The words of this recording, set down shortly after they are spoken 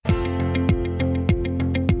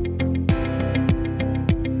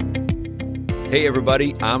Hey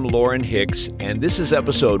everybody, I'm Lauren Hicks, and this is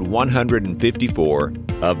episode 154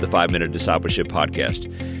 of the 5-Minute Discipleship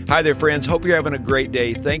Podcast. Hi there, friends. Hope you're having a great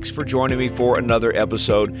day. Thanks for joining me for another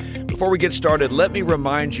episode. Before we get started, let me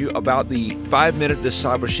remind you about the 5-Minute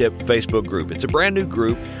Discipleship Facebook group. It's a brand new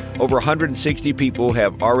group. Over 160 people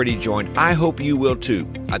have already joined. I hope you will too.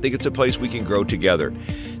 I think it's a place we can grow together.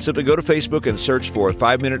 Simply go to Facebook and search for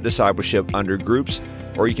 5-Minute Discipleship under groups,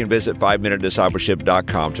 or you can visit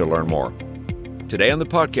 5minutediscipleship.com to learn more. Today on the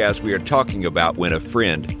podcast, we are talking about when a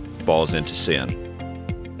friend falls into sin.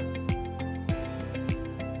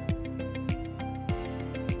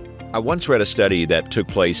 I once read a study that took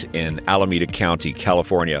place in Alameda County,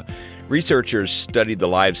 California. Researchers studied the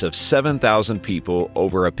lives of 7,000 people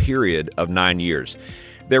over a period of 9 years.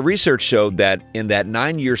 Their research showed that in that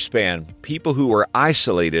 9-year span, people who were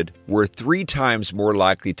isolated were 3 times more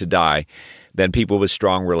likely to die than people with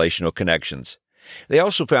strong relational connections. They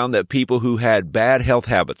also found that people who had bad health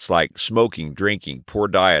habits like smoking, drinking, poor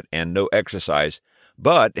diet, and no exercise,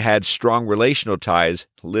 but had strong relational ties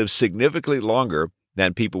lived significantly longer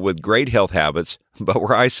than people with great health habits but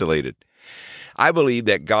were isolated. I believe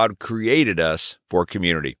that God created us for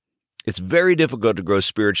community. It's very difficult to grow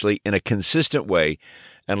spiritually in a consistent way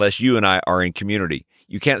unless you and I are in community.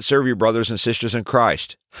 You can't serve your brothers and sisters in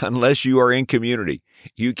Christ unless you are in community.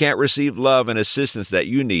 You can't receive love and assistance that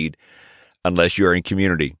you need unless you are in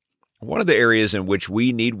community. One of the areas in which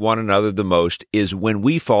we need one another the most is when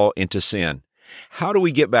we fall into sin. How do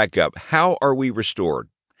we get back up? How are we restored?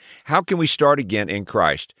 How can we start again in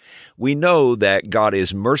Christ? We know that God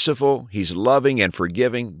is merciful, He's loving and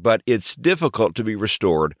forgiving, but it's difficult to be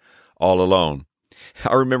restored all alone.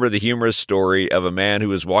 I remember the humorous story of a man who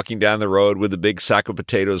was walking down the road with a big sack of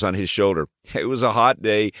potatoes on his shoulder. It was a hot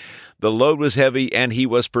day, the load was heavy, and he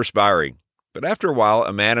was perspiring. But after a while,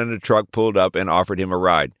 a man in a truck pulled up and offered him a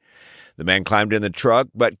ride. The man climbed in the truck,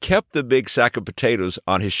 but kept the big sack of potatoes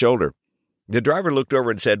on his shoulder. The driver looked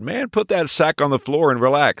over and said, "Man, put that sack on the floor and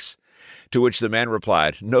relax." To which the man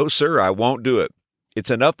replied, "No, sir, I won't do it.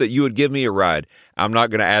 It's enough that you would give me a ride. I'm not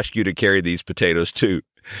going to ask you to carry these potatoes too."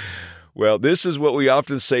 Well, this is what we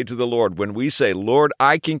often say to the Lord when we say, "Lord,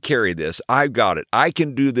 I can carry this. I've got it. I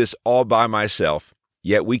can do this all by myself."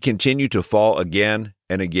 Yet we continue to fall again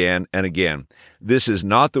and again and again. This is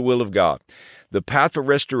not the will of God. The path of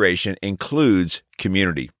restoration includes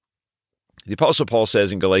community. The Apostle Paul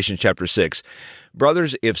says in Galatians chapter 6,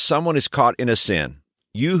 "Brothers, if someone is caught in a sin,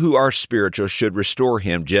 you who are spiritual should restore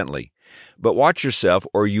him gently. But watch yourself,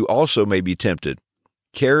 or you also may be tempted.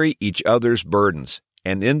 Carry each other's burdens,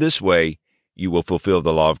 and in this way you will fulfill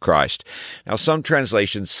the law of Christ." Now, some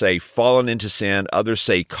translations say fallen into sin, others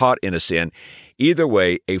say caught in a sin. Either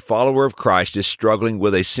way, a follower of Christ is struggling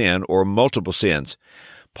with a sin or multiple sins.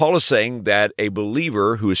 Paul is saying that a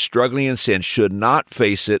believer who is struggling in sin should not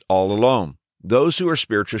face it all alone. Those who are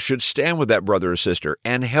spiritual should stand with that brother or sister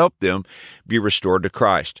and help them be restored to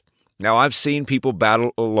Christ. Now, I've seen people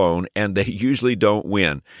battle alone, and they usually don't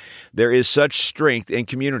win. There is such strength in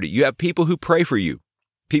community. You have people who pray for you,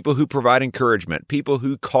 people who provide encouragement, people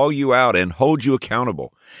who call you out and hold you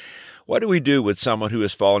accountable. What do we do with someone who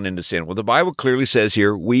has fallen into sin? Well, the Bible clearly says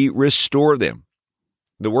here, we restore them.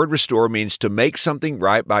 The word restore means to make something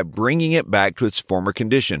right by bringing it back to its former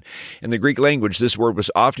condition. In the Greek language, this word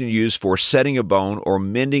was often used for setting a bone or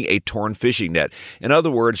mending a torn fishing net. In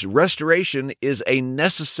other words, restoration is a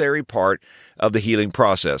necessary part of the healing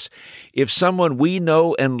process. If someone we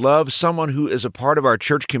know and love, someone who is a part of our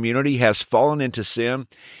church community, has fallen into sin,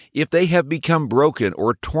 if they have become broken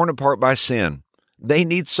or torn apart by sin, they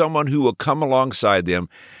need someone who will come alongside them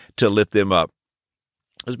to lift them up.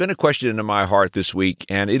 There's been a question in my heart this week,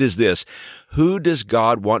 and it is this: who does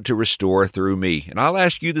God want to restore through me? And I'll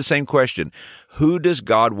ask you the same question. Who does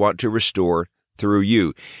God want to restore through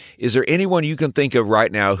you? Is there anyone you can think of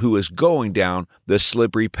right now who is going down the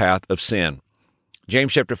slippery path of sin?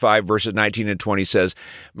 James chapter 5, verses 19 and 20 says,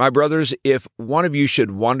 "My brothers, if one of you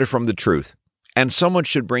should wander from the truth, and someone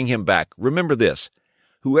should bring him back, remember this: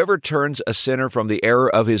 whoever turns a sinner from the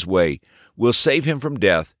error of his way will save him from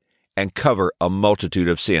death and cover a multitude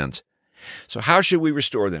of sins." So how should we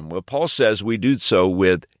restore them? Well, Paul says we do so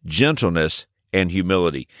with gentleness and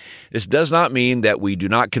humility. This does not mean that we do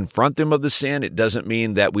not confront them of the sin. It doesn't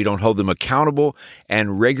mean that we don't hold them accountable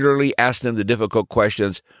and regularly ask them the difficult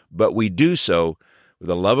questions, but we do so with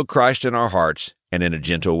the love of Christ in our hearts and in a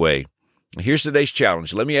gentle way. Here's today's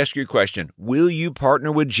challenge. Let me ask you a question. Will you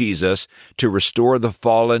partner with Jesus to restore the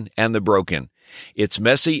fallen and the broken? It's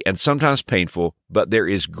messy and sometimes painful, but there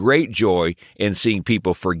is great joy in seeing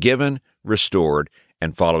people forgiven, restored,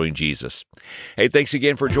 and following Jesus. Hey, thanks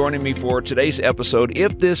again for joining me for today's episode.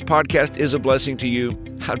 If this podcast is a blessing to you,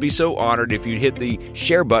 I'd be so honored if you'd hit the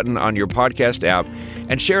share button on your podcast app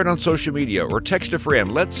and share it on social media or text a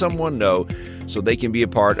friend. Let someone know so they can be a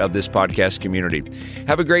part of this podcast community.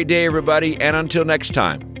 Have a great day, everybody, and until next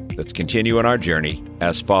time, let's continue on our journey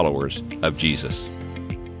as followers of Jesus.